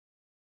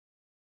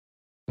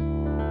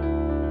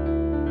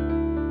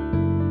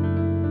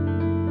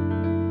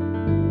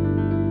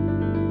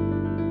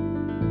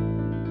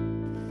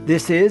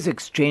This is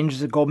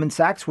Exchanges at Goldman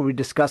Sachs, where we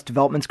discuss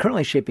developments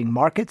currently shaping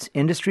markets,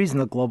 industries, and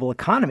the global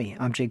economy.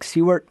 I'm Jake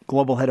Siewert,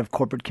 Global Head of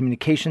Corporate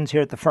Communications here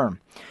at the firm.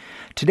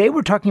 Today,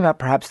 we're talking about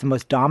perhaps the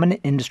most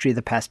dominant industry of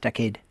the past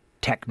decade,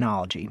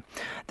 technology.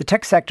 The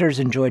tech sector has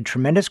enjoyed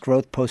tremendous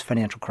growth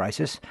post-financial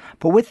crisis,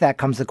 but with that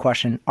comes the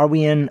question, are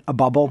we in a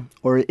bubble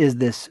or is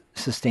this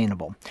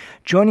sustainable?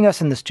 Joining us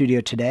in the studio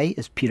today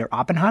is Peter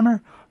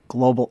Oppenheimer,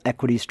 Global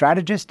Equity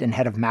Strategist and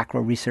Head of Macro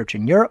Research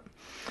in Europe.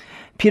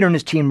 Peter and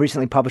his team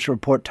recently published a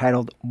report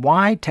titled,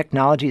 Why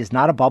Technology is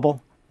Not a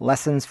Bubble,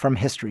 Lessons from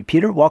History.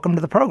 Peter, welcome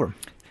to the program.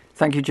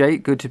 Thank you,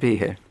 Jake. Good to be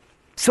here.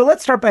 So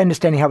let's start by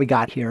understanding how we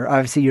got here.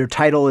 Obviously, your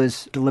title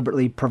is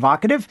deliberately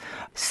provocative.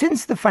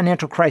 Since the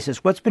financial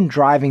crisis, what's been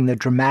driving the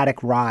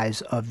dramatic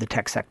rise of the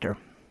tech sector?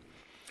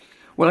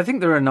 Well, I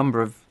think there are a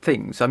number of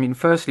things.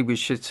 Firstly, we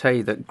should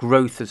say that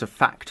growth as a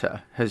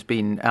factor has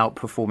been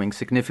outperforming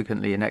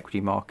significantly in equity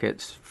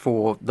markets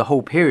for the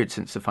whole period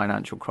since the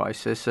financial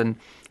crisis, and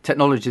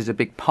technology is a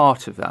big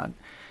part of that.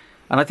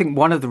 And I think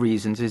one of the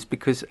reasons is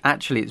because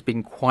actually it's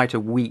been quite a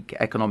weak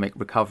economic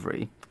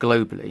recovery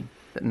globally,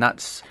 and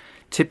that's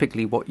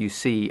typically what you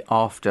see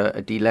after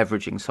a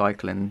deleveraging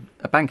cycle in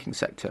a banking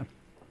sector.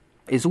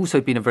 It's also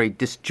been a very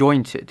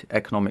disjointed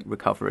economic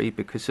recovery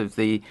because of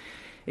the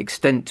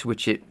extent to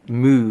which it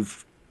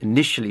moved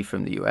initially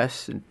from the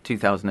US in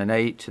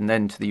 2008 and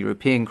then to the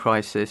European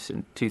crisis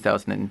in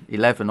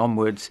 2011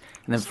 onwards,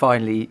 and then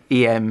finally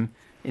EM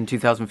in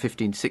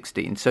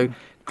 2015-16. So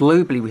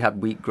globally we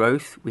had weak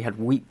growth, we had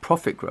weak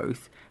profit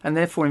growth, and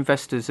therefore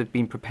investors have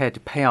been prepared to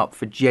pay up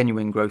for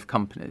genuine growth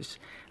companies.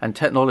 And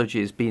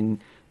technology has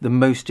been the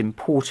most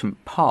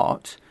important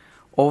part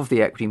of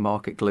the equity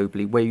market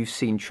globally, where you've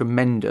seen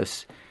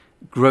tremendous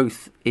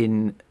growth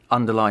in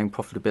underlying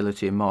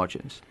profitability and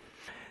margins.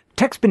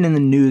 Tech's been in the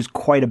news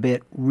quite a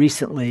bit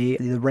recently.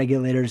 The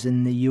regulators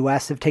in the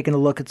U.S. have taken a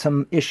look at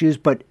some issues,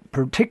 but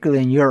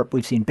particularly in Europe,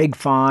 we've seen big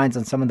fines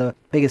on some of the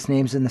biggest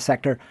names in the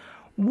sector.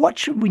 What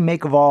should we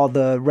make of all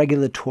the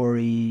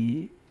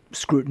regulatory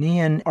scrutiny,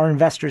 and are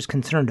investors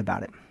concerned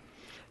about it?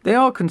 They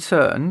are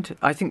concerned.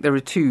 I think there are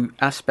two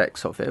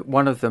aspects of it.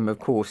 One of them, of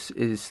course,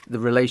 is the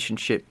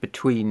relationship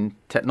between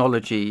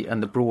technology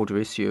and the broader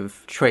issue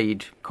of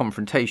trade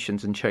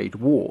confrontations and trade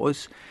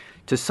wars.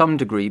 To some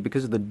degree,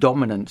 because of the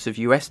dominance of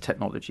US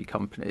technology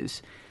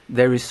companies,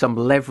 there is some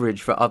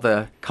leverage for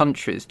other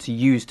countries to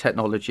use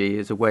technology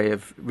as a way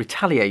of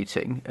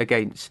retaliating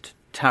against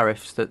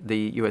tariffs that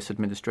the US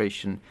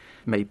administration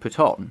may put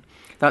on.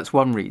 That's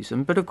one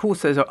reason. But of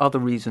course, there are other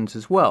reasons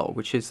as well,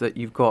 which is that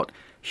you've got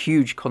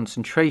huge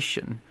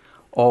concentration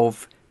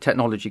of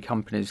technology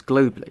companies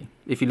globally.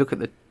 If you look at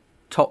the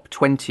top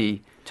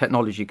 20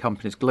 technology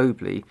companies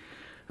globally,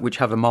 which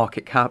have a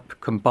market cap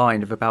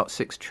combined of about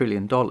 $6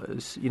 trillion,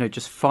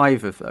 just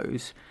 5 of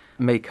those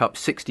make up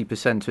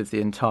 60% of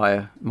the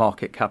entire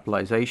market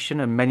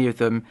capitalization, and many of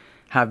them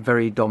have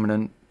very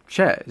dominant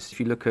shares. If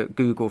you look at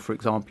Google, for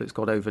example, it's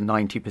got over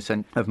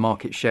 90% of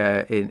market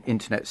share in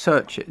internet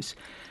searches.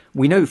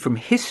 We know from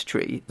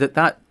history that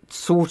that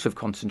sort of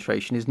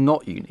concentration is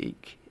not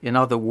unique. In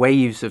other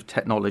waves of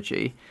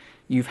technology,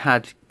 you've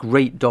had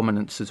great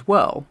dominance as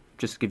well.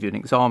 Just to give you an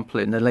example,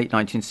 in the late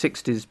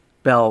 1960s,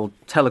 Bell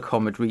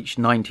Telecom had reached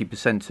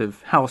 90%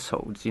 of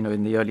households.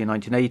 In the early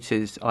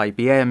 1980s,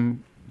 IBM,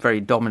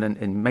 very dominant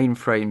in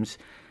mainframes,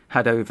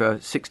 had over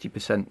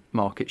 60%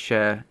 market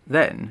share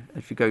then.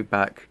 If you go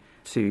back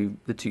to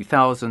the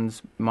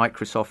 2000s,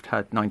 Microsoft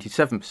had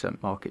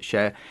 97% market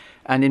share.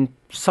 And in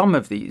some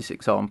of these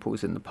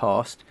examples in the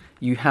past,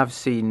 you have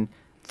seen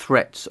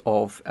threats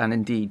of, and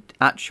indeed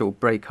actual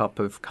breakup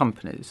of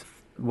companies.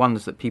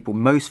 Ones that people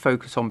most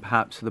focus on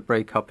perhaps are the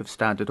breakup of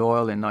Standard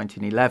Oil in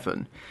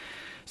 1911.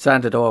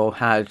 Standard Oil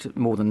had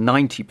more than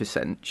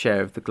 90%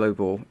 share of the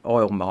global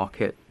oil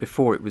market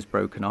before it was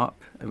broken up.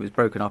 It was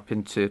broken up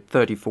into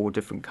 34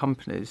 different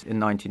companies in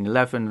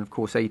 1911. And of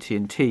course,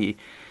 AT&T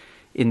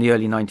in the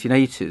early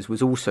 1980s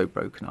was also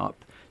broken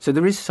up. So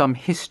there is some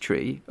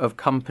history of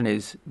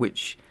companies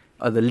which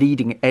are the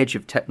leading edge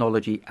of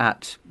technology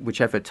at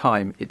whichever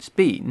time it's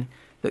been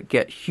that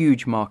get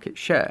huge market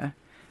share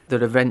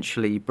that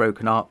eventually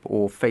broken up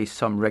or face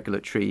some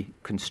regulatory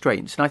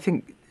constraints. And I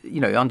think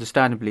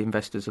understandably,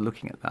 investors are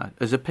looking at that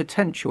as a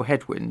potential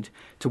headwind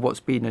to what's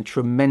been a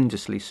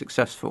tremendously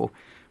successful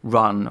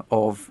run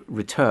of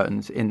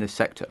returns in this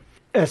sector.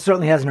 It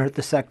certainly hasn't hurt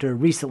the sector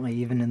recently,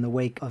 even in the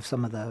wake of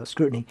some of the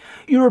scrutiny.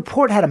 Your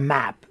report had a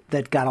map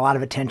that got a lot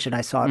of attention. I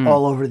saw it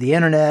all over the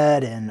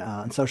internet and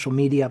on social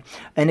media.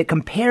 And it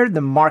compared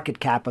the market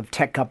cap of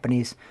tech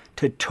companies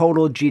to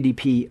total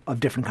GDP of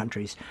different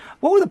countries.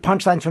 What were the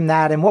punchlines from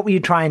that, and what were you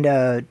trying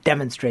to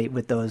demonstrate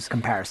with those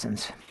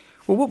comparisons?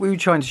 Well, what we were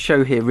trying to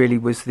show here really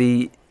was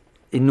the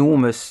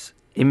enormous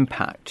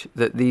impact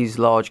that these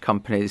large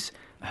companies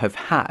have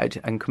had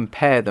and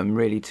compare them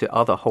really to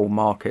other whole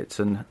markets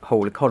and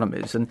whole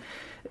economies. And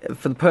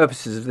for the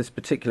purposes of this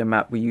particular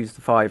map, we use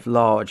the 5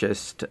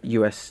 largest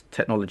US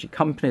technology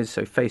companies,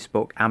 so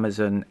Facebook,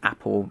 Amazon,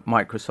 Apple,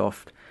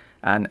 Microsoft,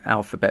 and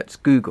Alphabet's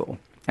Google.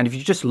 And if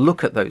you just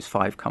look at those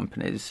 5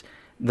 companies,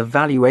 the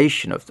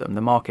valuation of them,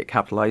 the market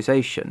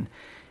capitalization,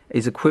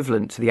 is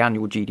equivalent to the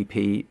annual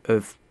GDP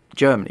of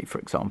Germany, for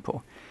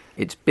example.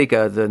 It's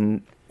bigger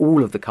than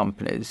all of the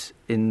companies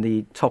in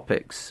the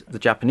TOPIX, the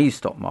Japanese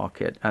stock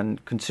market,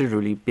 and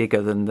considerably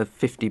bigger than the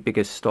 50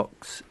 biggest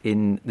stocks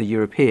in the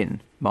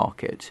European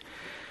market.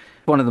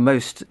 One of the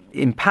most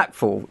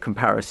impactful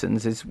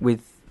comparisons is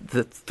with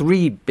the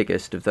three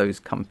biggest of those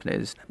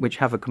companies, which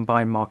have a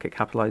combined market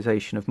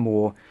capitalization of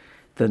more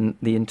than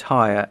the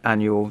entire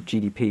annual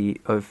GDP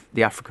of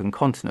the African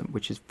continent,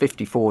 which is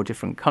 54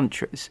 different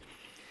countries.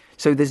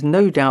 So there's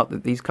no doubt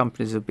that these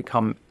companies have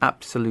become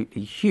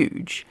absolutely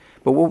huge.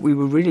 But what we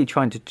were really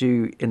trying to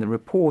do in the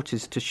report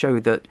is to show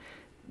that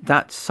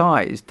that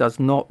size does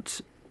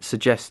not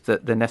suggest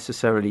that they're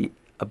necessarily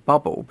a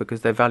bubble,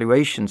 because their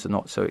valuations are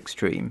not so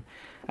extreme.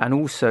 And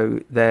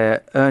also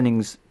their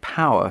earnings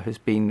power has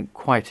been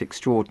quite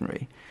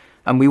extraordinary.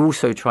 And we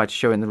also try to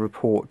show in the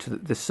report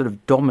that this sort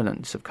of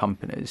dominance of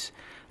companies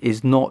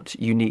is not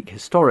unique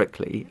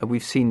historically. And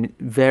we've seen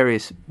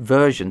various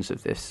versions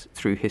of this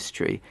through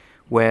history,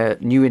 where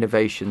new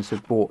innovations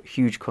have brought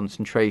huge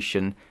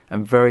concentration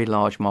and very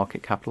large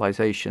market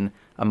capitalization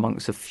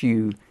amongst a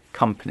few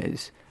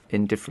companies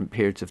in different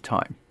periods of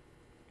time.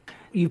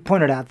 You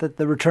pointed out that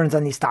the returns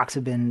on these stocks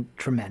have been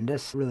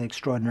tremendous, really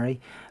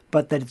extraordinary,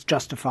 but that it's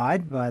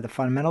justified by the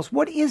fundamentals.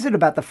 What is it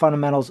about the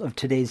fundamentals of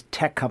today's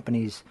tech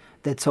companies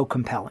that's so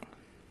compelling?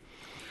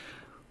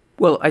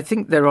 Well, I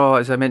think there are,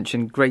 as I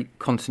mentioned, great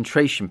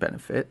concentration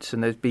benefits,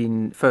 and there's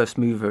been first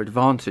mover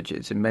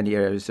advantages in many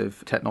areas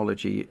of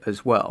technology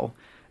as well.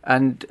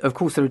 And of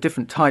course, there are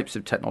different types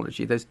of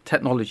technology. There's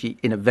technology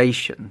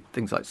innovation,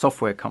 things like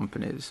software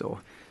companies or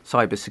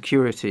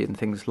cybersecurity and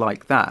things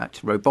like that,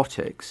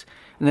 robotics.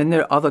 And then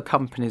there are other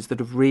companies that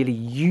have really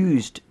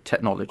used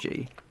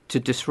technology to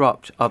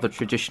disrupt other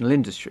traditional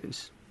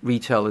industries.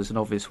 Retail is an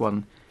obvious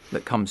one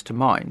that comes to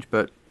mind,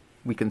 but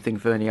we can think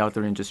of any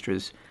other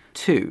industries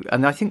too.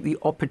 And I think the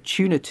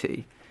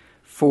opportunity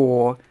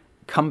for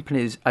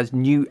companies as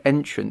new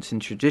entrants in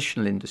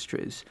traditional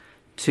industries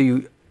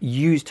to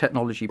use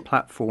technology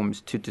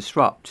platforms to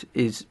disrupt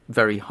is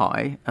very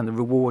high, and the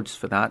rewards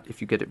for that,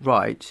 if you get it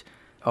right,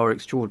 are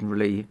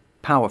extraordinarily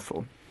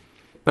powerful.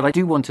 But I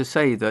do want to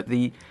say that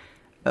the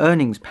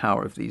earnings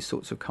power of these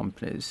sorts of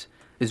companies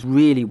is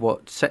really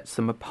what sets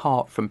them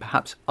apart from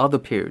perhaps other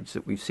periods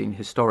that we've seen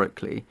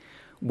historically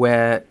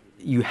where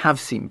you have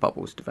seen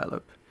bubbles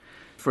develop.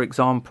 For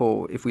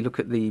example, if we look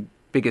at the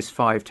biggest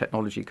 5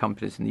 technology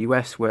companies in the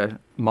US where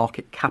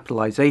market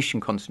capitalization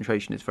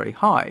concentration is very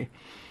high,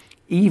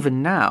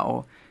 even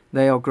now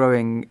they are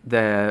growing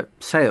their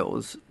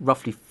sales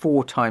roughly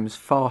 4 times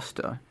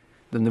faster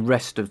than the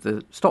rest of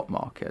the stock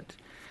market.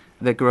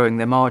 They're growing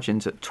their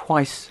margins at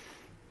twice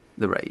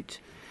the rate.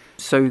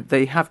 So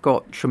they have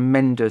got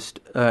tremendous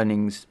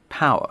earnings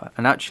power.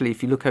 And actually,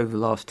 if you look over the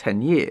last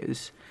 10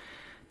 years,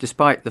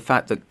 despite the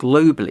fact that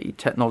globally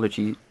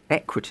technology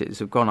equities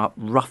have gone up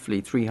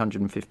roughly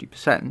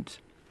 350%,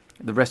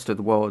 the rest of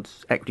the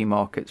world's equity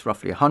markets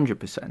roughly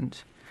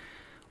 100%,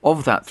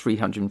 of that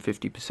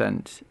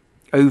 350%,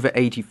 over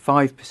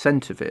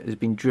 85% of it has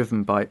been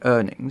driven by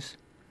earnings.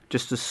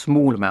 Just a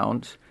small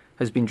amount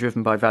has been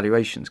driven by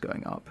valuations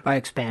going up. By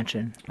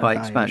expansion. By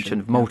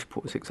expansion of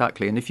multiples,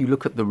 exactly. And if you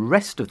look at the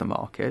rest of the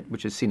market,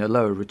 which has seen a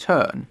lower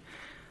return,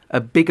 a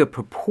bigger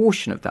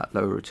proportion of that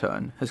lower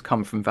return has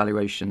come from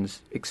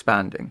valuations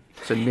expanding.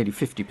 So nearly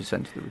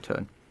 50% of the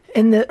return.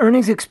 And the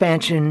earnings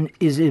expansion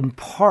is in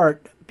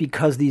part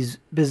because these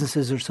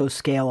businesses are so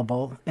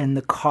scalable and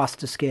the cost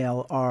to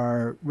scale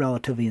are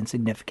relatively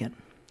insignificant.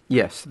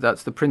 Yes,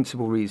 that's the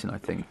principal reason, I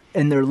think.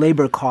 And their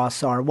labor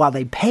costs are, while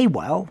they pay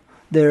well,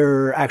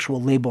 their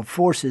actual labor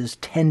forces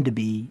tend to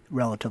be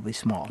relatively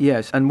small.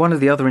 Yes, and one of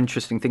the other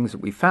interesting things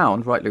that we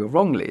found, rightly or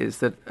wrongly, is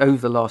that over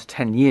the last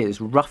 10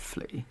 years,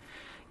 roughly,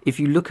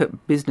 if you look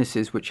at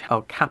businesses which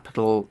are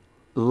capital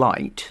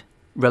light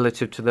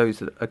relative to those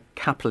that are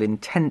capital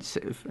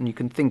intensive, and you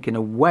can think in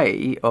a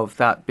way of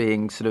that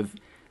being sort of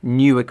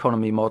new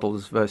economy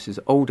models versus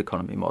old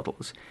economy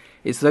models,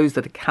 it's those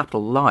that are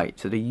capital light,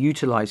 that are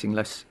utilizing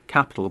less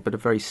capital but are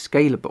very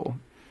scalable,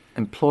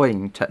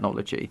 employing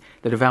technology,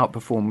 that have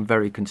outperformed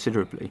very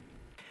considerably.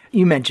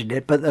 You mentioned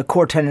it, but the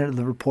core tenet of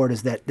the report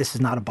is that this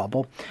is not a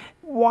bubble.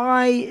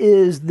 Why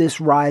is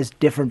this rise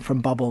different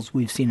from bubbles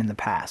we've seen in the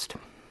past?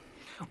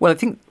 Well, I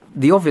think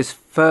the obvious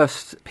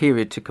first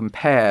period to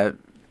compare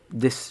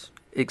this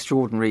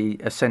extraordinary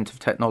ascent of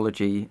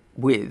technology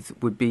with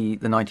would be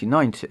the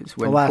 1990s,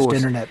 when, the last of course,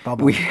 internet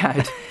bubble. We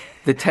had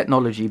the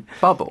technology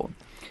bubble.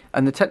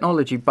 And the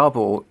technology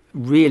bubble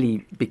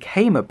really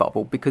became a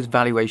bubble because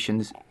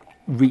valuations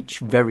reached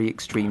very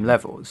extreme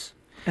levels.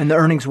 And the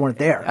earnings weren't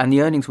there. And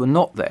the earnings were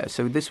not there.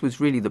 So this was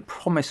really the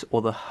promise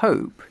or the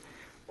hope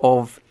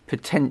of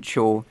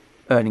potential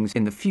earnings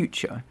in the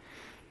future.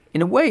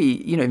 In a way,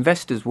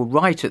 investors were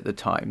right at the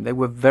time. There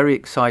were very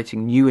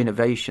exciting new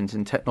innovations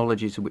and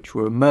technologies which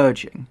were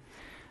emerging,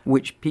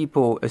 which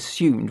people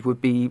assumed would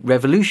be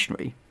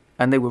revolutionary.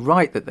 And they were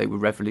right that they were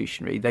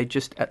revolutionary. They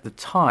just, at the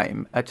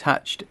time,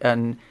 attached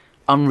an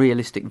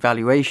unrealistic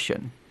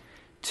valuation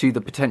to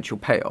the potential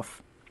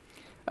payoff.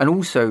 And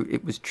also,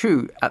 it was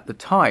true at the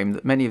time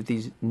that many of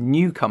these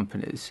new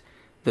companies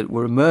that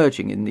were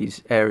emerging in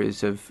these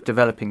areas of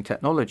developing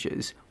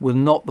technologies were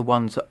not the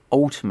ones that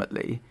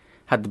ultimately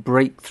had the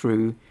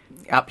breakthrough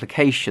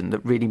application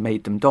that really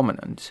made them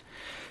dominant.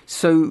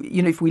 So,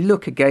 if we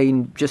look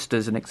again, just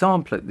as an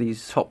example, at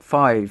these top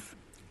 5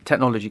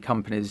 technology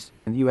companies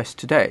in the US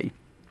today,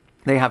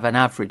 they have an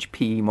average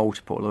PE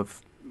multiple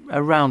of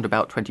around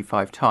about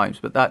 25 times,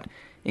 but that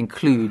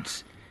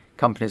includes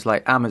companies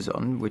like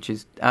Amazon, which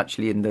is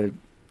actually in the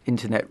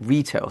internet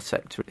retail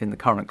sector in the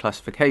current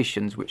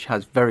classifications, which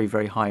has very,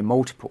 very high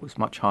multiples,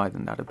 much higher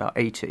than that, about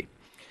 80.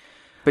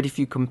 But if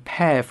you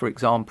compare, for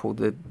example,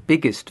 the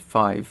biggest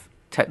 5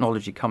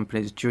 technology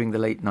companies during the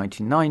late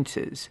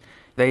 1990s,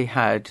 they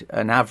had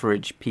an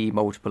average PE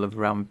multiple of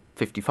around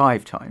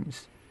 55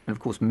 times. And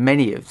of course,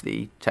 many of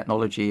the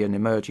technology and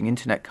emerging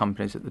internet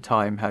companies at the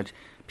time had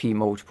PE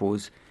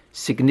multiples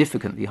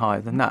significantly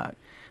higher than that.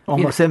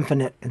 Almost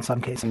infinite in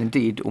some cases. And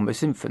indeed,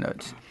 almost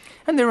infinite.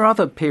 And there are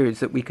other periods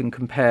that we can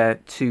compare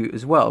to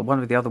as well.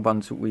 One of the other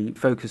ones that we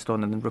focused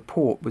on in the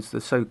report was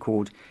the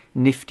so-called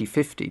Nifty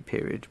 50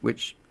 period,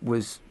 which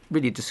was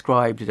really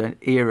described as an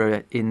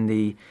era in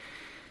the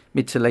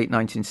mid to late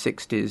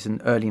 1960s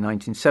and early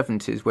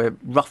 1970s, where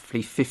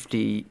roughly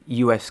 50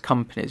 US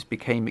companies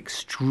became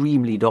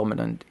extremely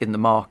dominant in the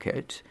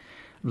market,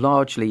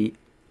 largely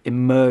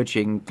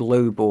emerging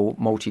global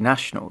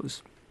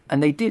multinationals.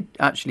 And they did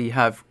actually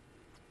have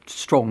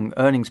strong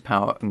earnings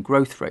power and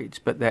growth rates,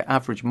 but their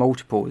average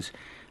multiples,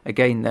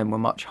 again, then were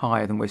much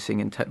higher than we're seeing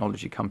in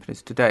technology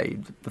companies today.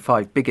 The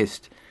 5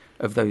 biggest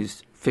of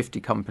those 50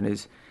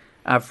 companies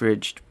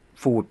averaged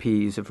forward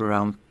Ps of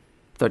around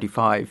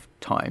 35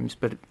 times,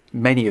 but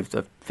many of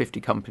the 50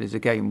 companies,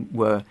 again,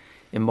 were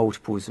in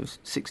multiples of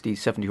 60,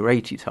 70 or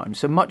 80 times.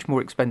 So much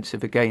more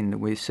expensive, again, than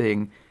we're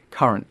seeing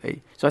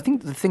currently. So I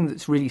think the thing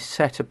that's really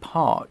set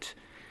apart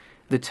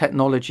the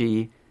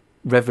technology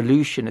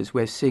revolution, as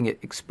we're seeing it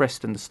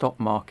expressed in the stock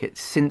market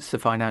since the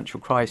financial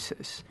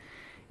crisis,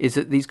 is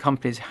that these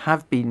companies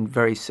have been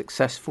very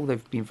successful.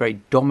 They've been very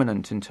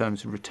dominant in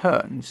terms of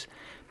returns,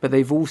 but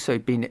they've also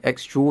been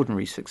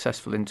extraordinarily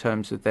successful in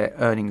terms of their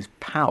earnings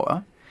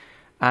power,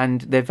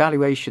 and their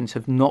valuations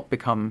have not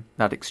become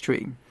that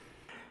extreme.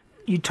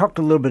 You talked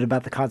a little bit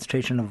about the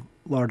concentration of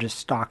largest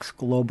stocks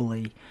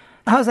globally.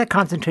 How is that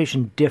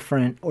concentration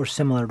different or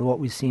similar to what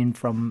we've seen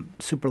from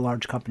super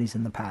large companies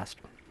in the past?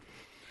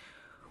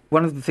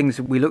 One of the things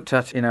that we looked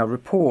at in our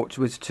report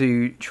was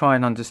to try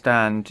and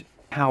understand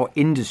how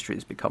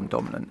industries become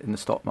dominant in the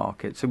stock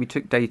market. So we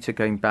took data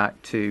going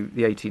back to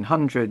the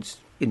 1800s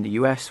in the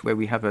US, where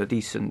we have a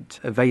decent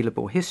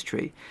available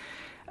history.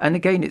 And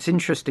again, it's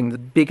interesting, the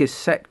biggest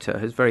sector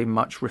has very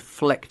much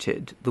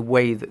reflected the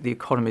way that the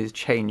economy has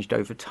changed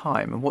over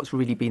time and what's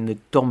really been the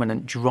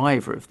dominant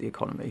driver of the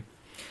economy.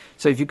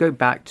 So if you go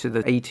back to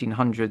the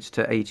 1800s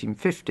to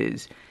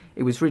 1850s,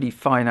 it was really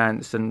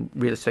finance and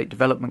real estate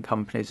development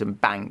companies and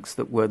banks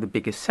that were the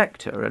biggest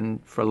sector.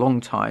 And for a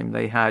long time,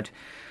 they had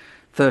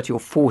 30 or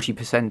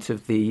 40%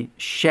 of the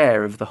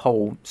share of the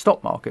whole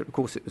stock market. Of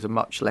course, it was a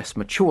much less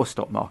mature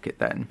stock market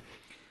then.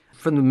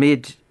 From the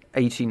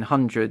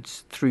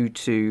mid-1800s through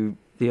to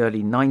the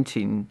early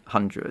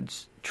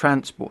 1900s,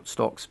 transport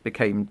stocks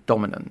became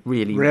dominant,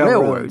 really.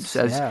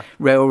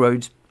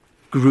 Railroads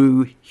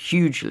grew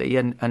hugely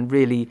and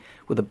really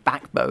were the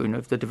backbone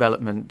of the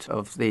development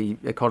of the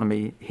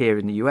economy here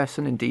in the US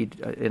and indeed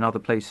in other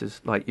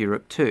places like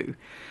Europe too.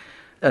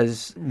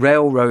 As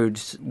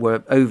railroads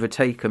were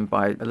overtaken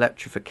by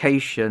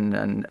electrification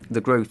and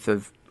the growth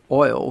of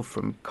oil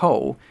from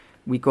coal,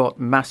 we got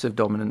massive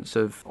dominance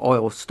of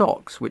oil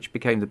stocks, which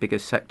became the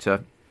biggest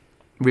sector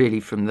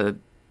really from the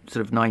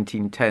sort of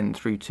 1910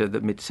 through to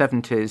the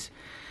mid-70s,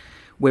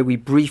 where we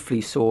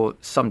briefly saw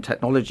some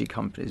technology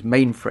companies,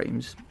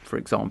 mainframes, for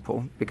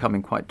example,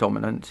 becoming quite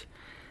dominant.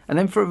 And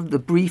then for the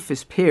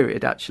briefest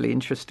period, actually,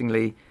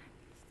 interestingly,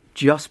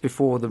 just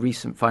before the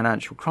recent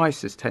financial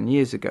crisis 10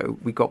 years ago,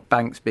 we got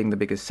banks being the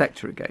biggest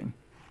sector again.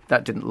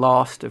 That didn't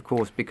last, of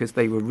course, because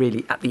they were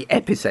really at the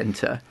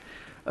epicenter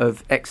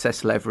of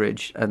excess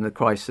leverage and the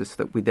crisis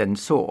that we then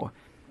saw.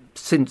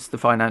 Since the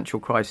financial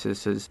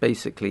crisis has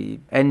basically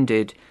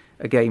ended,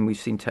 again, we've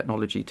seen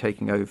technology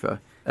taking over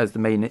as the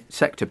main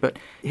sector. But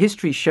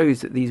history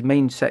shows that these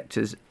main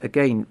sectors,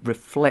 again,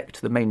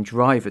 reflect the main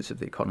drivers of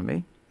the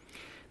economy.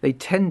 They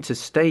tend to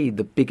stay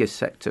the biggest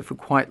sector for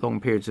quite long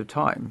periods of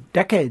time.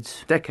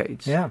 Decades.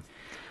 Yeah.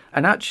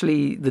 And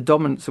actually, the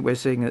dominance that we're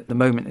seeing at the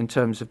moment in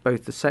terms of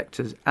both the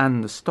sectors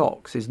and the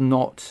stocks is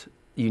not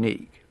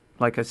unique.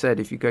 Like I said,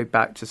 if you go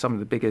back to some of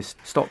the biggest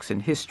stocks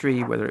in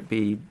history, whether it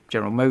be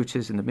General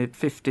Motors in the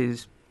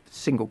mid-50s,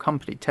 single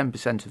company,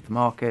 10% of the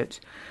market,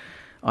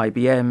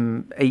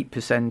 IBM,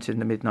 8% in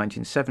the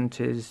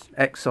mid-1970s,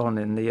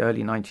 Exxon in the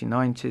early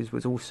 1990s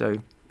was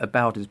also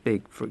about as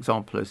big, for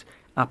example, as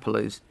Apple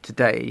is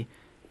today,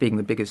 being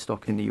the biggest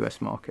stock in the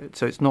US market.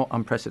 So it's not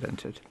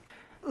unprecedented.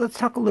 Let's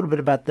talk a little bit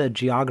about the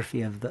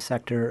geography of the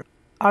sector.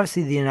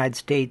 Obviously, the United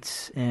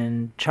States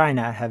and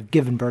China have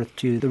given birth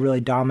to the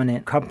really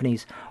dominant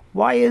companies.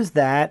 Why is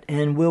that,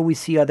 and will we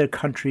see other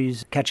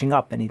countries catching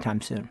up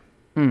anytime soon?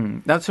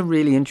 That's a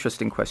really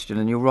interesting question,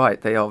 and you're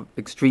right, they are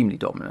extremely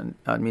dominant.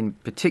 I mean,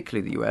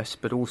 particularly the US,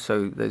 but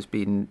also there's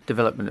been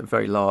development of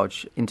very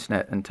large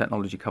internet and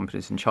technology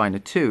companies in China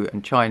too,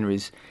 and China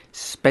is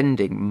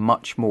spending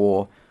much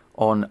more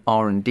on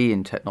R&D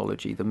in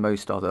technology than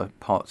most other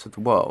parts of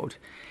the world.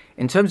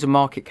 In terms of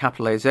market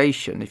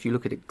capitalization, if you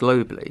look at it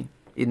globally,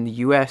 in the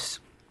US,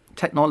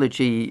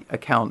 technology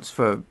accounts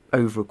for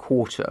over a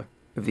quarter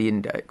of the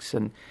index,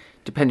 and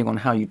depending on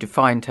how you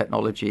define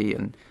technology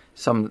and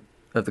some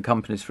of the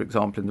companies, for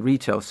example, in the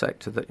retail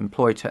sector that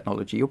employ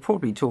technology, you're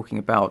probably talking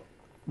about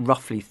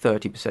roughly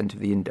 30% of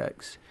the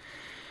index.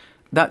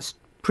 That's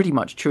pretty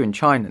much true in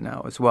China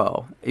now as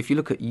well. If you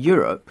look at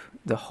Europe,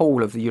 the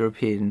whole of the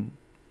European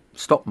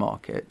stock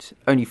market,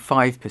 only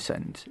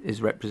 5%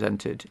 is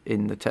represented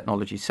in the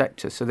technology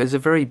sector. So there's a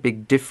very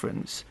big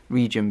difference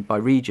region by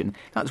region.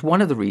 That's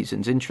one of the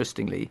reasons,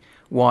 interestingly,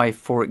 why,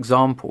 for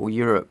example,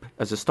 Europe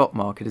as a stock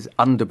market has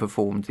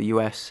underperformed the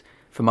US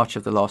for much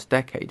of the last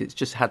decade. It's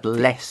just had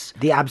less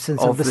the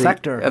absence of the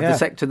sector the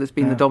sector that's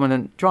been the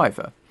dominant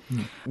driver.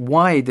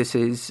 Why this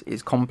is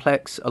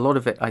complex. A lot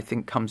of it, I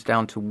think, comes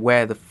down to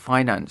where the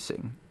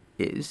financing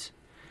is,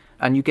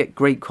 and you get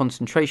great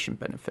concentration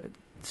benefit.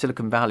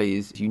 Silicon Valley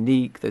is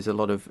unique. There's a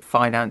lot of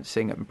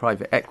financing and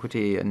private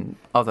equity and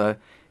other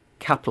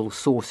capital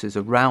sources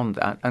around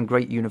that, and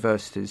great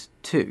universities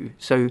too.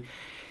 So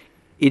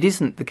it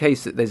isn't the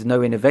case that there's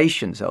no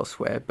innovations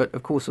elsewhere, but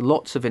of course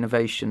lots of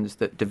innovations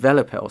that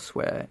develop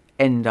elsewhere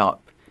end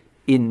up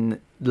in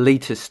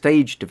later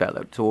stage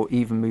developed or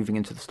even moving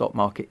into the stock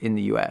market in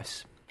the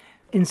US.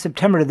 In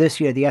September of this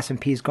year, the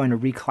S&P is going to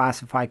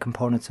reclassify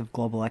components of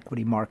global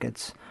equity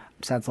markets.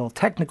 Sounds a little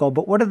technical,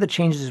 but what are the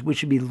changes we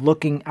should be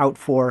looking out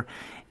for,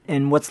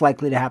 and what's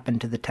likely to happen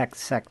to the tech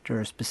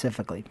sector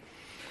specifically?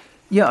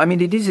 Yeah, I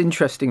mean, it is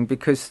interesting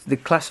because the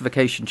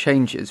classification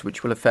changes,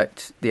 which will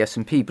affect the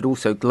S&P, but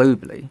also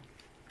globally,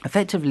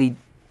 effectively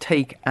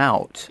take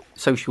out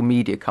social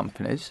media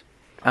companies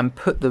and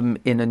put them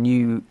in a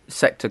new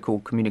sector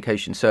called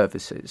communication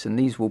services. And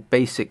these will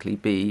basically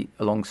be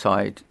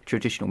alongside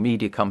traditional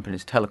media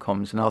companies,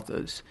 telecoms and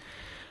others.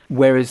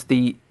 Whereas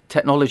the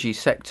technology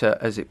sector,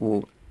 as it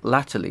will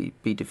latterly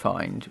be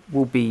defined,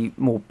 will be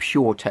more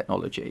pure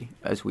technology,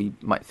 as we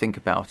might think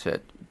about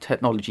it.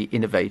 Technology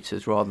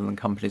innovators rather than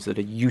companies that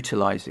are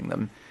utilizing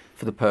them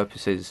for the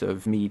purposes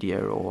of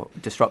media or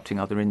disrupting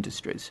other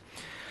industries.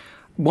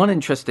 One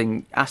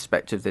interesting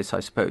aspect of this, I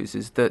suppose,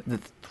 is that the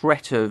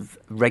threat of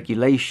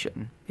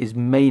regulation is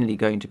mainly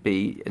going to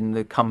be in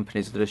the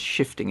companies that are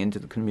shifting into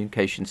the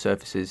communication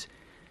services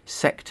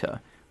sector,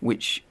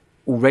 which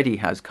already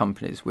has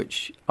companies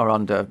which are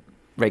under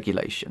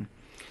regulation.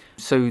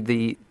 So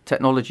the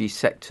technology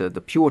sector,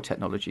 the pure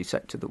technology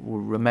sector that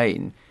will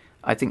remain,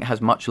 I think has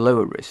much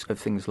lower risk of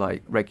things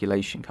like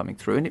regulation coming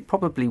through, and it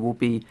probably will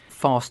be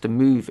faster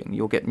moving.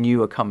 You'll get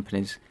newer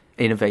companies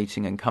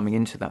innovating and coming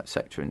into that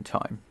sector in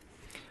time.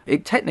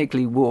 It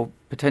technically will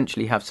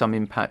potentially have some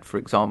impact, for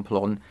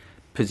example, on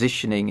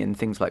positioning in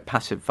things like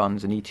passive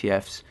funds and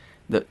ETFs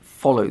that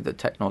follow the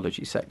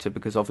technology sector,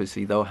 because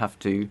obviously they'll have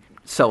to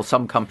sell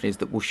some companies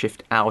that will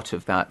shift out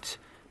of that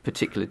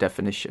particular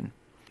definition.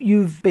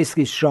 You've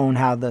basically shown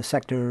how the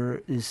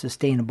sector is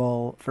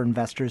sustainable for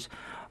investors.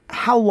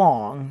 How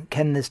long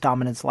can this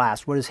dominance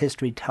last? What does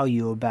history tell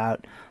you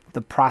about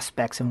the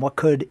prospects, and what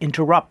could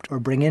interrupt or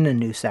bring in a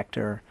new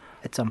sector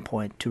at some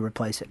point to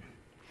replace it?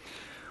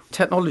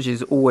 Technology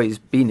has always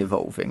been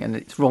evolving, and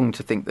it's wrong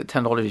to think that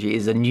technology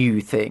is a new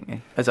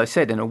thing. As I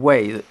said, in a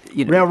way that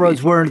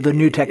railroads weren't the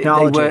new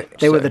technology;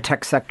 they were the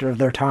tech sector of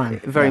their time.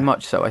 Very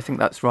much so. I think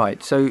that's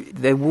right. So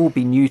there will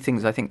be new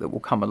things, I think, that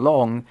will come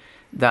along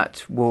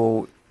that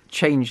will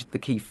change the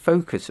key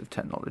focus of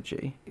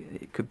technology.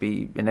 It could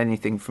be in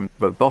anything from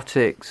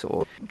robotics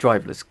or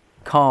driverless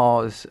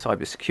cars,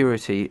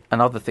 cybersecurity,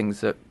 and other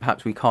things that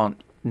perhaps we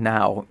can't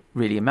now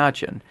really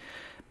imagine.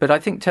 But I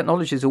think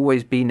technology has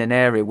always been an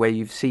area where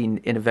you've seen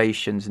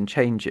innovations and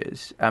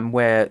changes, and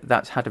where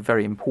that's had a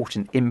very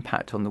important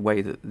impact on the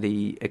way that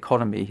the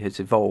economy has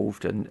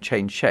evolved and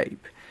changed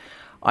shape.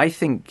 I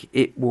think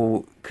it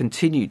will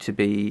continue to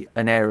be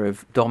an area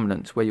of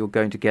dominance where you're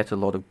going to get a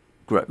lot of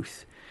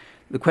growth.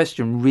 The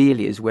question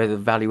really is whether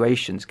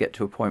valuations get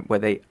to a point where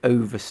they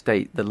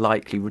overstate the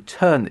likely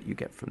return that you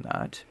get from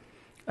that.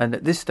 And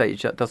at this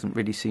stage, that doesn't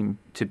really seem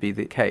to be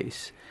the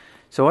case.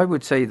 So I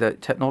would say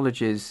that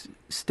technology is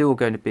still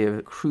going to be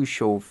a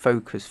crucial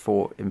focus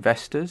for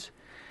investors.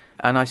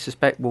 And I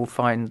suspect we'll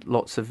find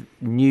lots of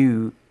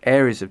new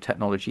areas of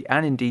technology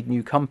and indeed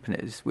new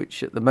companies,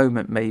 which at the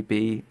moment may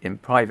be in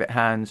private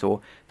hands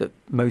or that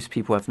most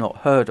people have not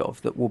heard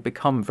of, that will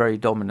become very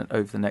dominant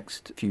over the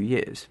next few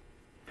years.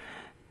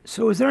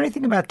 So is there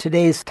anything about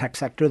today's tech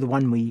sector, the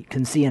one we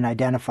can see and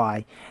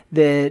identify,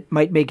 that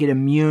might make it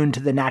immune to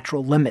the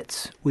natural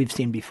limits we've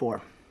seen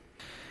before?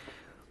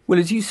 Well,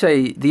 as you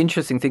say, the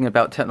interesting thing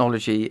about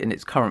technology in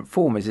its current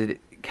form is that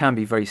it can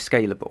be very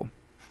scalable.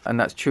 And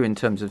that's true in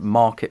terms of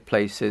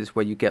marketplaces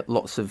where you get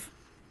lots of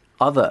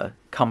other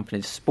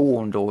companies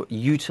spawned or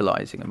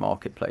utilizing a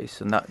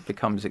marketplace, and that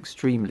becomes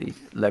extremely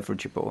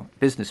leverageable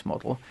business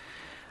model.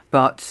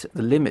 But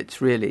the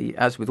limits really,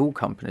 as with all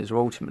companies, are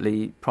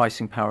ultimately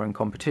pricing power and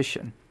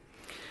competition.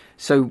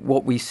 So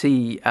what we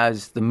see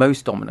as the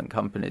most dominant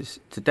companies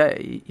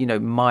today,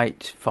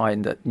 might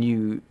find that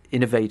new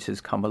innovators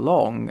come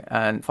along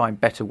and find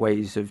better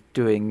ways of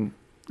doing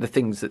the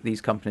things that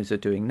these companies are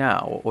doing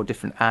now, or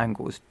different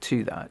angles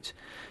to that.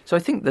 So I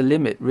think the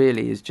limit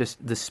really is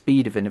just the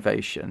speed of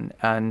innovation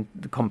and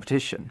the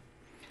competition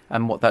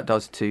and what that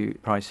does to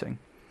pricing.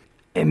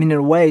 I mean, in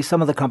a way,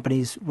 some of the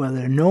companies, where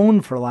they're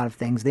known for a lot of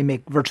things, they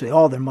make virtually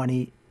all their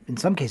money, in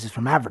some cases,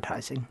 from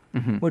advertising,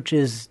 which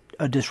is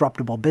a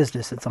disruptable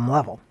business at some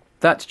level.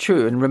 That's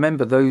true. And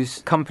remember,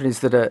 those companies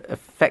that are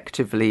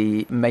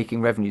effectively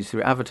making revenues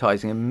through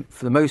advertising, and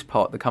for the most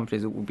part, the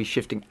companies that will be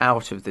shifting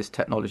out of this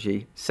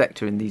technology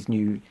sector in these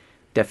new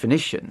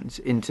definitions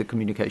into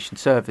communication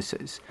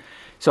services.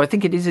 So I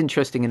think it is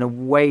interesting in a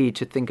way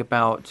to think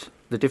about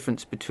the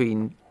difference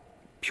between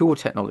pure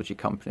technology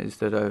companies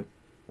that are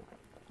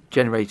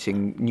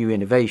generating new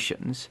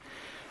innovations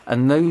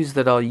and those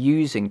that are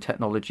using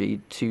technology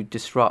to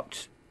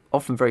disrupt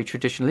often very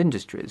traditional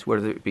industries,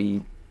 whether it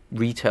be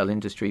retail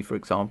industry, for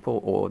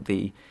example, or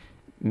the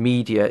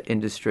media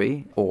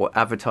industry or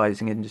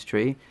advertising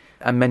industry,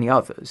 and many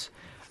others.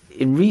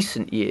 In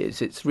recent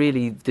years, it's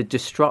really the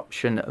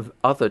disruption of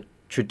other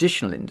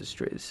traditional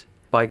industries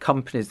by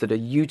companies that are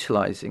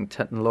utilizing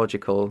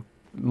technological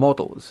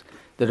models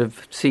that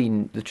have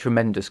seen the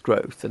tremendous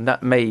growth, and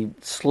that may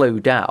slow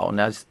down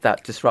as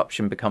that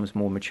disruption becomes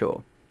more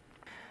mature.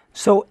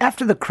 So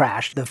after the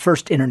crash, the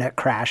first internet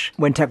crash,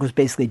 when tech was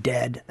basically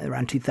dead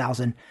around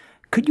 2000,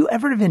 could you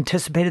ever have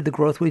anticipated the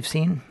growth we've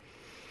seen?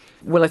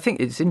 Well, I think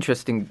it's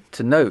interesting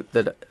to note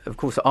that, of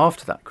course,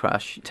 after that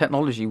crash,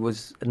 technology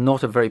was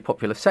not a very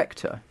popular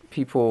sector.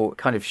 People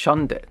kind of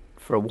shunned it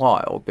for a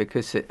while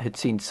because it had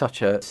seen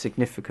such a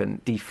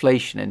significant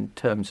deflation in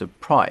terms of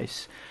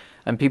price.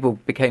 And people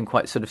became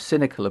quite sort of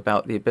cynical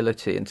about the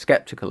ability and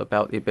skeptical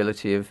about the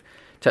ability of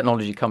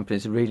technology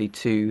companies really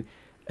to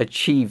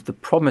achieve the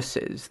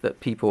promises that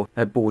people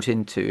had bought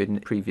into in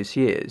previous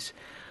years.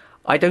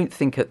 I don't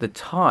think at the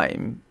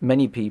time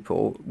many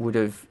people would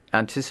have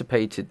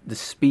anticipated the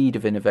speed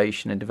of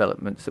innovation and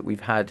developments that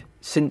we've had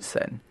since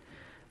then.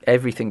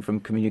 Everything from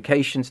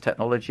communications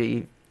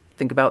technology,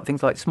 think about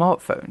things like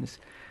smartphones,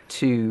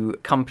 to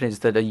companies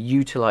that are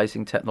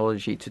utilizing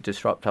technology to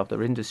disrupt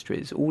other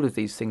industries. All of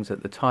these things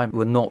at the time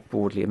were not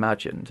broadly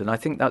imagined. And I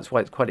think that's why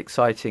it's quite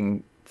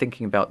exciting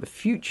thinking about the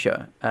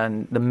future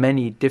and the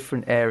many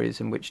different areas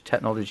in which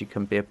technology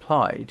can be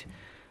applied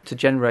to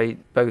generate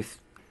both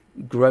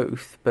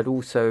growth but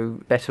also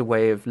better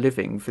way of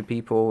living for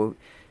people,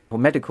 or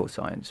medical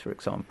science, for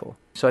example.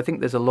 So I think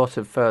there's a lot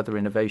of further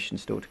innovation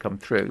still to come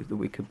through that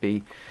we could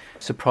be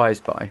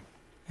surprised by.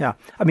 Yeah.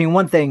 I mean,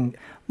 one thing,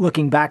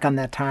 looking back on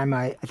that time,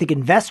 I think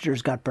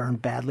investors got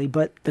burned badly,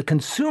 but the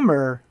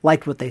consumer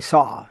liked what they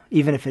saw,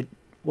 even if it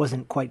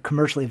wasn't quite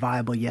commercially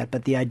viable yet.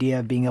 But the idea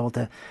of being able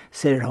to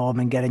sit at home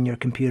and get in your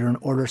computer and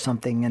order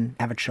something and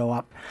have it show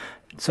up.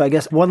 So I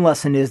guess one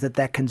lesson is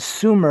that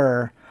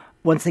consumer,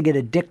 once they get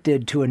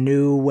addicted to a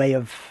new way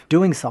of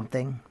doing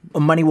something,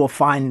 money will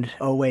find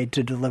a way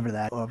to deliver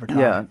that over time.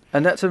 Yeah,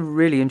 and that's a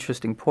really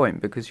interesting point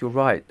because you're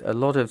right. A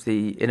lot of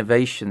the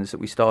innovations that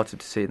we started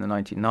to see in the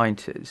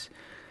 1990s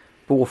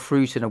bore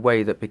fruit in a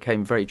way that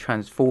became very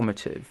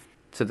transformative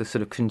to the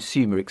sort of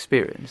consumer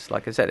experience.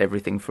 Like I said,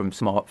 everything from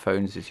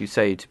smartphones, as you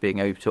say, to being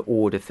able to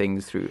order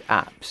things through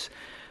apps,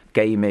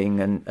 gaming,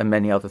 and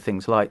many other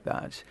things like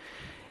that.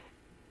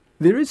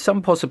 There is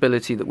some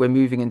possibility that we're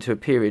moving into a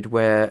period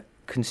where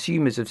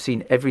consumers have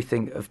seen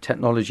everything of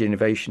technology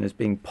innovation as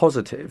being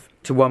positive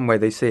to one where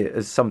they see it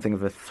as something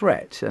of a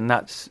threat. And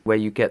that's where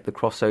you get the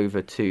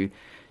crossover to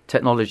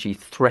technology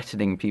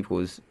threatening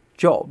people's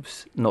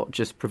jobs, not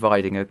just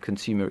providing a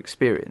consumer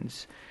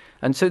experience.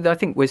 And so I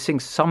think we're seeing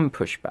some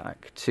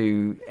pushback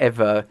to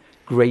ever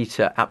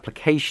greater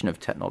application of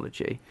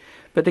technology.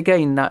 But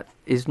again, that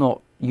is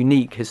not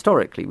unique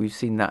historically. We've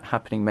seen that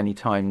happening many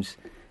times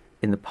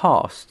in the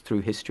past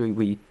through history.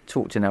 We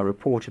talked in our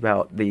report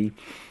about the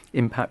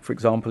impact, for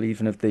example,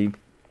 even of the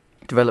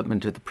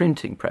development of the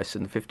printing press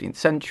in the 15th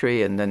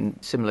century, and then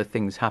similar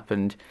things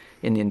happened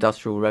in the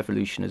Industrial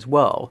Revolution as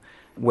well,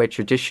 where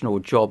traditional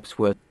jobs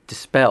were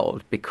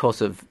dispelled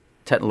because of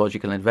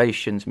technological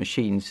innovations,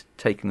 machines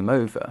taking them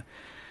over.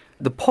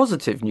 The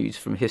positive news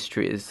from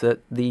history is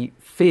that the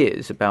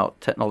fears about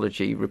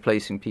technology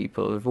replacing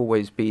people have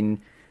always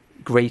been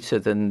greater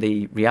than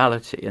the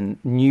reality, and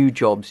new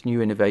jobs,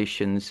 new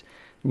innovations,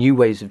 new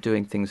ways of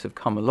doing things have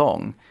come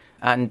along.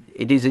 And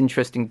it is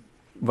interesting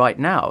right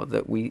now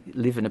that we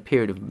live in a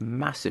period of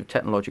massive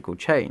technological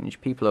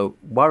change. People are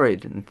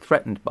worried and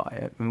threatened by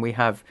it, and we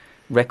have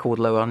record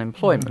low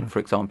unemployment, for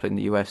example, in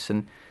the US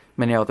and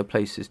many other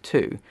places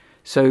too.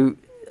 So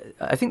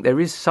I think there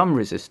is some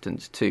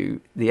resistance to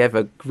the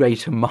ever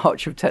greater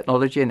march of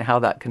technology and how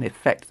that can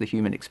affect the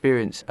human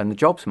experience and the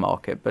jobs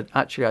market. But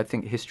actually, I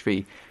think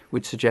history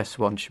which suggests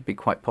one should be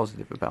quite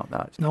positive about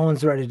that. No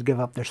one's ready to give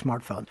up their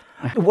smartphone.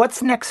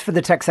 What's next for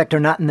the tech sector,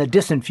 not in the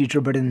distant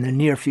future, but in the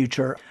near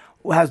future?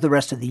 How's the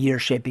rest of the year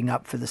shaping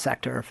up for the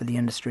sector, for the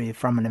industry,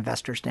 from an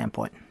investor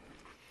standpoint?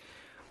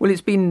 Well,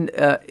 it's been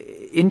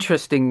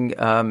interesting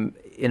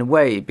in a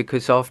way,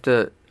 because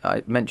after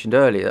I mentioned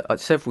earlier,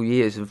 several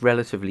years of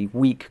relatively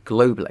weak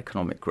global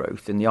economic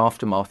growth in the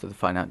aftermath of the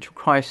financial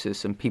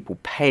crisis and people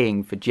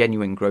paying for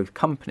genuine growth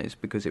companies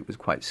because it was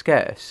quite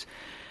scarce.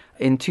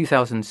 In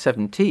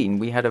 2017,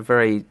 we had a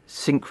very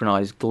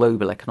synchronized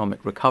global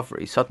economic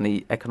recovery.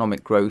 Suddenly,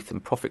 economic growth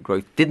and profit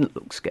growth didn't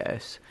look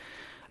scarce.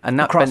 And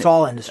that across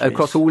all industries.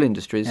 Across all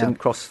industries Yeah. and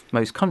across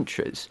most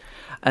countries.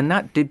 And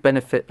that did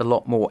benefit a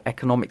lot more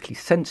economically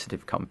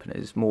sensitive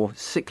companies, more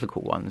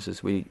cyclical ones,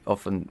 as we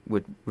often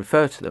would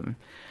refer to them.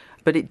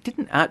 But it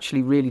didn't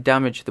actually really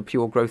damage the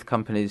pure growth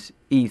companies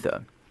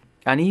either.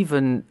 And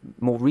even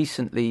more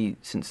recently,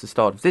 since the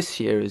start of this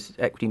year, as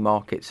equity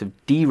markets have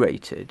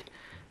derated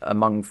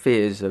among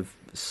fears of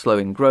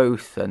slowing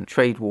growth and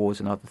trade wars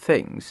and other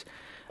things,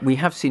 we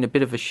have seen a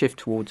bit of a shift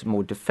towards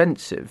more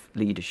defensive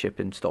leadership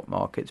in stock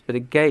markets. But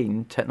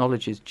again,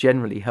 technology has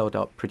generally held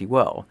up pretty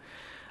well.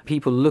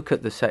 People look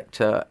at the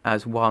sector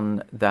as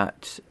one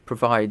that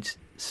provides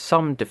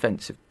some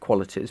defensive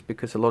qualities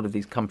because a lot of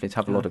these companies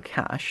have a lot of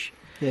cash.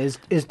 Is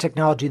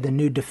technology the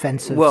new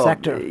defensive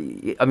sector?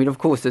 I mean, of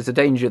course, there's a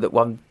danger that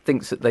one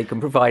thinks that they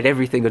can provide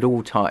everything at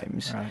all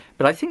times. Right.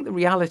 But I think the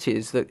reality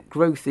is that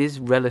growth is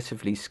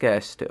relatively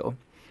scarce still.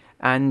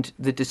 And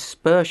the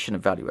dispersion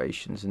of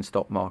valuations in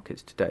stock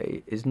markets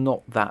today is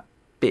not that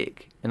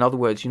big. In other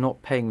words, you're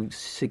not paying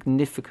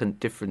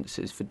significant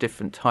differences for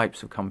different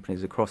types of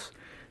companies across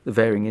the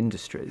varying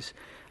industries.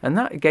 And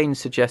that again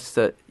suggests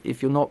that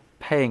if you're not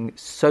paying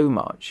so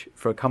much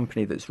for a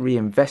company that's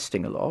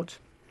reinvesting a lot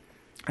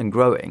and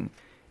growing,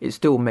 it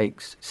still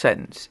makes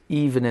sense,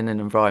 even in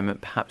an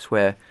environment perhaps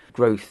where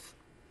growth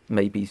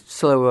may be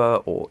slower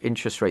or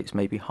interest rates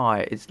may be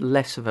higher. It's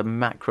less of a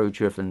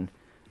macro-driven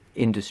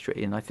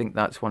industry, and I think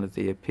that's one of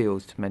the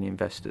appeals to many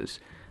investors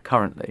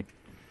currently.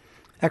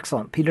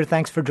 Excellent. Peter,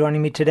 thanks for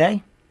joining me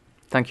today.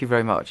 Thank you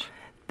very much.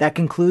 That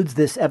concludes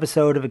this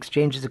episode of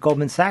Exchanges at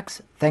Goldman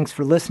Sachs. Thanks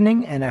for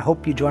listening, and I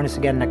hope you join us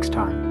again next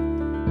time.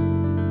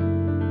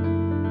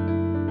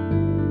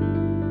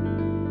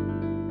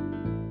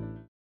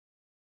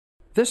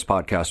 This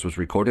podcast was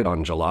recorded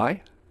on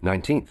July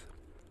 19th,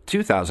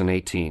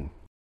 2018.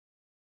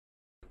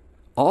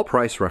 All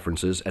price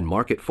references and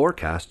market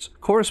forecasts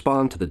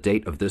correspond to the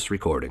date of this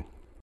recording.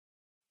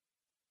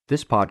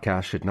 This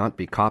podcast should not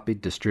be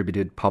copied,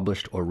 distributed,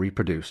 published, or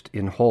reproduced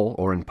in whole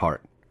or in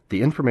part.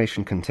 The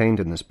information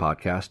contained in this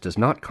podcast does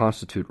not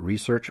constitute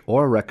research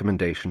or a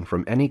recommendation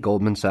from any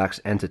Goldman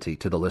Sachs entity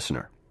to the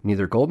listener.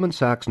 Neither Goldman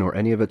Sachs nor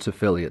any of its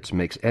affiliates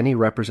makes any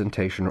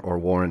representation or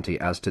warranty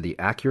as to the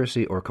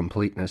accuracy or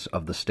completeness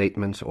of the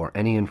statements or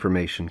any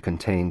information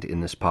contained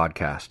in this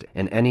podcast,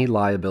 and any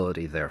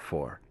liability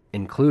therefor,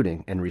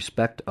 including in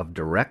respect of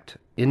direct,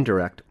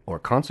 indirect, or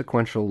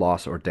consequential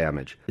loss or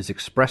damage, is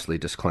expressly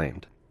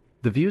disclaimed.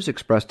 The views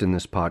expressed in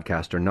this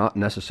podcast are not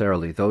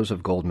necessarily those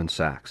of Goldman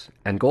Sachs,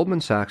 and Goldman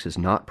Sachs is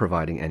not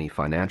providing any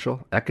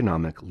financial,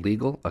 economic,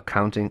 legal,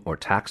 accounting, or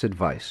tax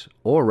advice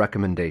or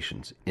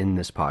recommendations in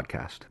this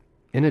podcast.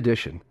 In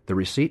addition, the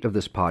receipt of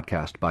this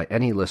podcast by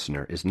any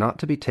listener is not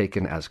to be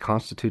taken as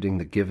constituting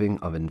the giving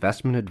of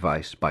investment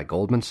advice by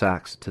Goldman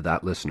Sachs to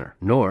that listener,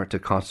 nor to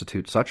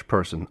constitute such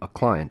person a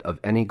client of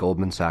any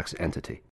Goldman Sachs entity.